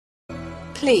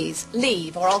Please,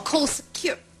 leave, or I'll call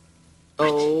secure.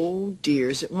 Oh,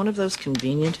 dear. Is it one of those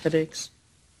convenient headaches?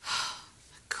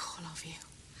 The call of you.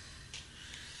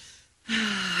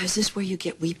 Is this where you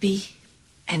get weepy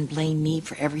and blame me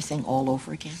for everything all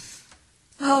over again?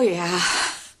 Oh, yeah.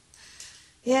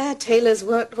 Yeah, Taylor's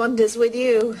worked wonders with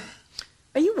you.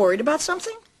 Are you worried about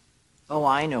something? Oh,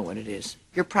 I know what it is.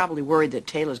 You're probably worried that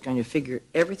Taylor's going to figure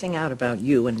everything out about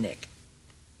you and Nick.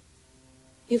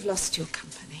 You've lost your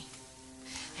company,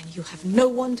 and you have no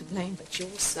one to blame but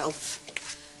yourself.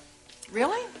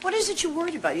 Really? What is it you're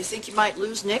worried about? You think you might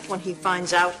lose Nick when he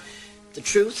finds out the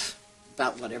truth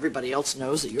about what everybody else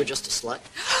knows, that you're just a slut?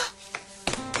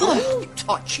 Oh,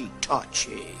 touchy,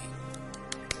 touchy.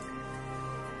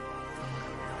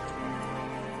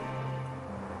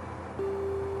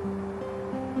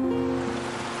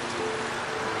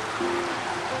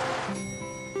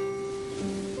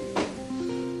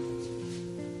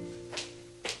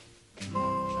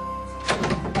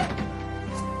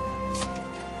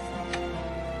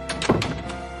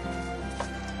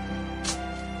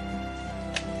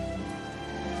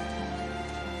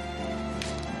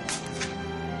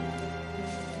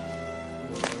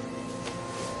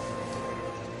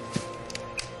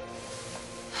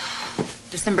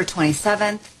 December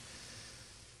 27th,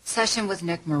 session with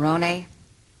Nick Morone.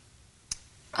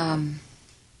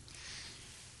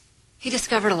 He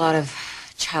discovered a lot of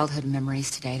childhood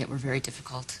memories today that were very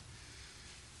difficult.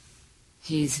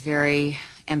 He's very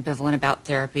ambivalent about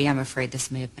therapy. I'm afraid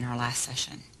this may have been our last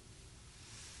session.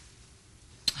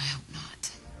 I hope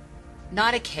not.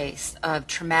 Not a case of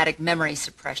traumatic memory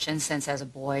suppression, since as a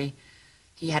boy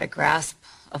he had a grasp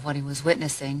of what he was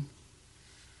witnessing.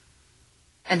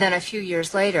 And then a few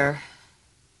years later,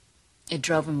 it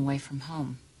drove him away from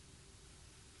home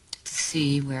to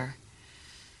sea, where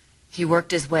he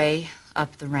worked his way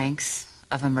up the ranks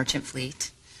of a merchant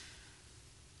fleet.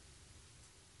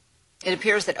 It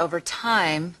appears that over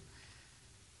time,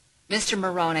 Mr.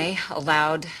 Morone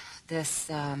allowed this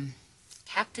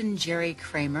Captain Jerry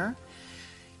Kramer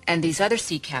and these other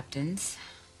sea captains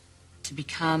to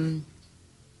become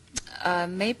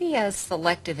maybe a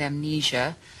selective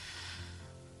amnesia,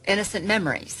 innocent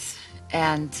memories.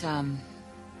 And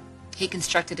he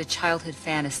constructed a childhood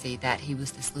fantasy that he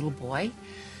was this little boy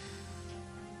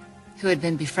who had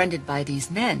been befriended by these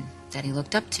men that he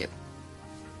looked up to.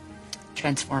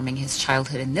 Transforming his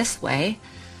childhood in this way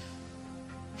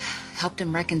helped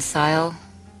him reconcile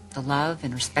the love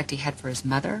and respect he had for his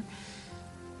mother,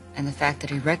 and the fact that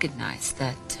he recognized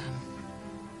that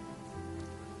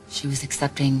she was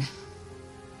accepting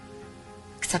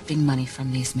money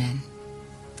from these men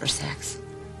for sex.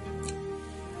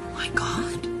 Oh my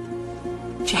God.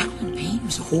 Jacqueline Payne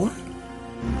was a whore?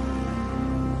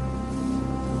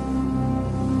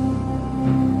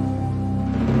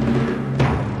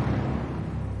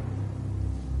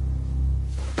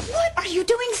 What are you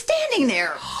doing standing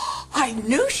there? I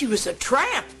knew she was a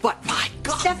tramp, but my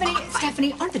God.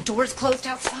 Stephanie, aren't the doors closed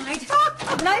outside?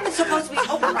 I'm not even supposed to be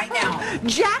open right now.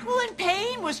 Jacqueline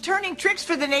Payne was turning tricks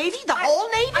for the Navy? The whole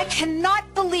Navy? I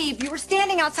cannot believe you were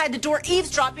standing outside the door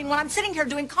eavesdropping when I'm sitting here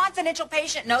doing confidential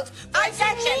patient notes. I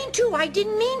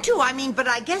didn't mean to. I mean, but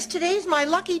I guess today's my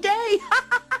lucky day.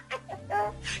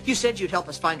 You said you'd help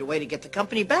us find a way to get the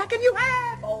company back, and you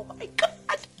have. Oh, my God.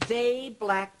 They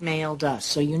blackmailed us.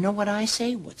 So you know what I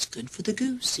say? What's good for the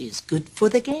goose is good for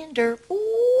the gander.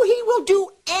 Oh, he will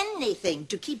do anything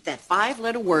to keep that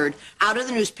 5-letter word out of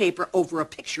the newspaper over a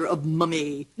picture of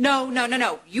Mummy. No.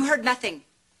 You heard nothing.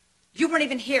 You weren't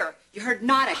even here. You heard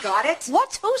nada. Got it?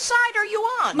 Whose side are you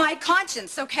on? My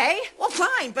conscience, okay? Well,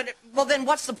 fine, but then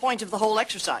what's the point of the whole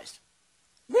exercise?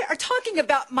 We are talking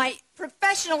about my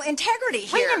professional integrity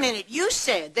here. Wait a minute. You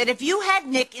said that if you had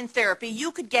Nick in therapy,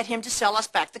 you could get him to sell us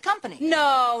back the company.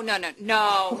 No.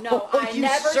 I You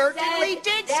never certainly said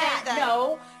did say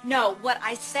that. No. What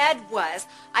I said was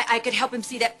I could help him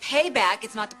see that payback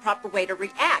is not the proper way to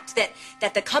react,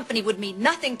 that the company would mean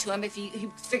nothing to him if he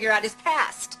figure out his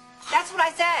past. That's what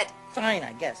I said. Fine,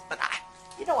 I guess, but I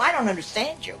don't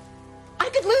understand you. I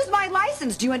could lose my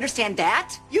license. Do you understand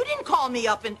that? You didn't call me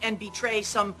up and betray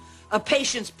a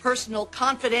patient's personal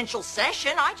confidential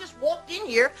session. I just walked in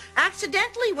here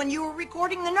accidentally when you were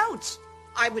recording the notes.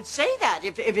 I would say that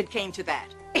if it came to that.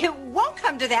 It won't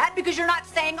come to that because you're not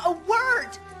saying a word.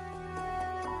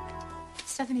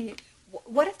 Stephanie,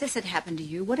 what if this had happened to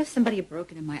you? What if somebody had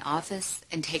broken in my office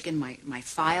and taken my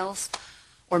files?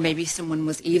 Or maybe someone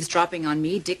was eavesdropping on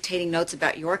me, dictating notes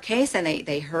about your case, and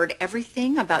they heard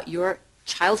everything about your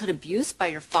childhood abuse by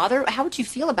your father? How would you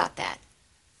feel about that?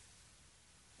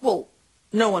 Well,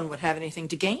 no one would have anything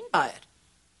to gain by it.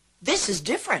 This is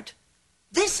different.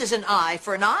 This is an eye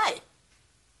for an eye.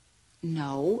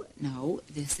 No,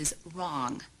 this is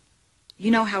wrong.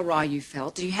 You know how raw you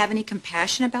felt. Do you have any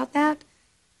compassion about that?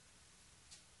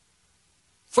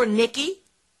 For Nikki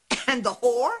and the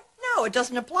whore? No, it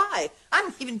doesn't apply.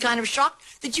 I'm even kind of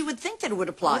shocked that you would think that it would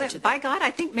apply to them. By God,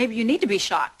 I think maybe you need to be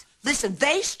shocked. Listen,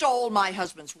 they stole my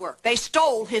husband's work. They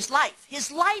stole his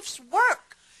life's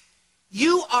work.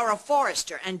 You are a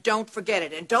Forrester, and don't forget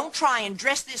it. And don't try and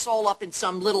dress this all up in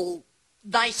some little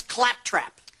nice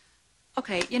claptrap.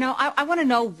 Okay, you know, I want to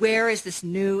know, where is this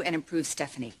new and improved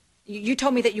Stephanie? You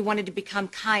told me that you wanted to become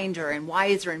kinder and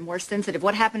wiser and more sensitive.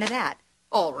 What happened to that?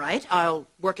 All right, I'll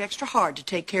work extra hard to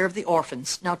take care of the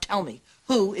orphans. Now tell me,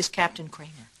 who is Captain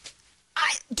Kramer?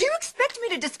 Do you expect me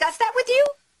to discuss that with you?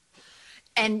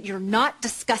 And you're not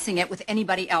discussing it with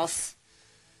anybody else.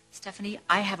 Stephanie,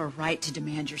 I have a right to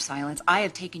demand your silence. I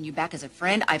have taken you back as a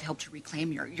friend. I've helped you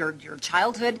reclaim your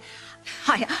childhood.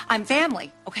 I'm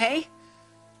family, okay?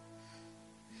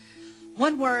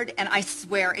 One word, and I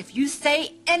swear, if you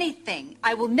say anything,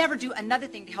 I will never do another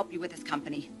thing to help you with this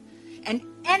company. And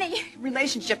any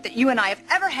relationship that you and I have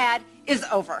ever had is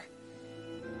over.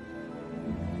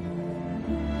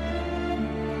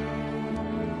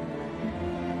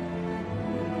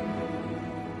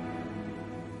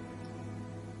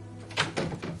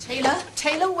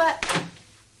 Taylor, where?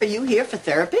 Are you here for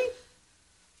therapy?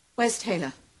 Where's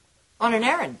Taylor? On an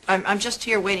errand. I'm just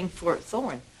here waiting for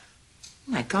Thorne.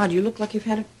 Oh, my God, you look like you've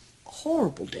had a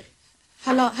horrible day.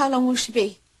 How long will she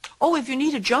be? Oh, if you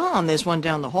need a John, there's one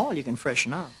down the hall you can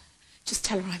freshen up. Just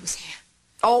tell her I was here.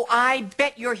 Oh, I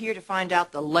bet you're here to find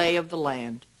out the lay of the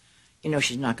land. You know,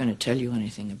 she's not going to tell you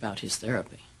anything about his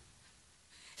therapy.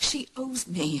 She owes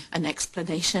me an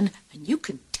explanation, and you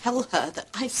can tell her that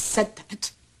I've said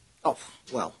that. Oh,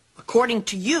 well, according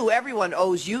to you, everyone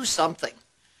owes you something.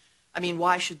 I mean,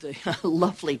 why should the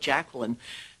lovely Jacqueline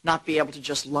not be able to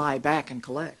just lie back and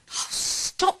collect? Oh,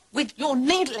 stop with your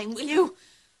needling, will you?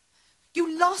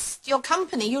 You lost your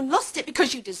company. You lost it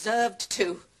because you deserved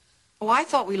to. Oh, I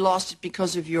thought we lost it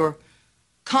because of your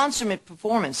consummate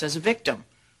performance as a victim.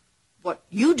 What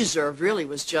you deserved really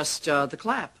was just the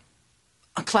clap.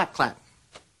 A clap, clap.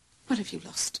 What have you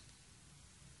lost?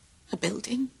 A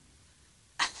building?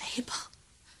 A label?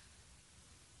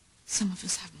 Some of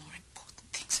us have more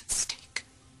important things at stake.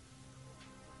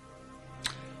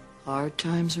 Hard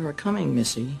times are a-coming,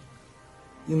 Missy.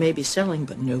 You may be selling,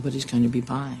 but nobody's going to be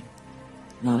buying.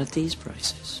 Not at these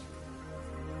prices.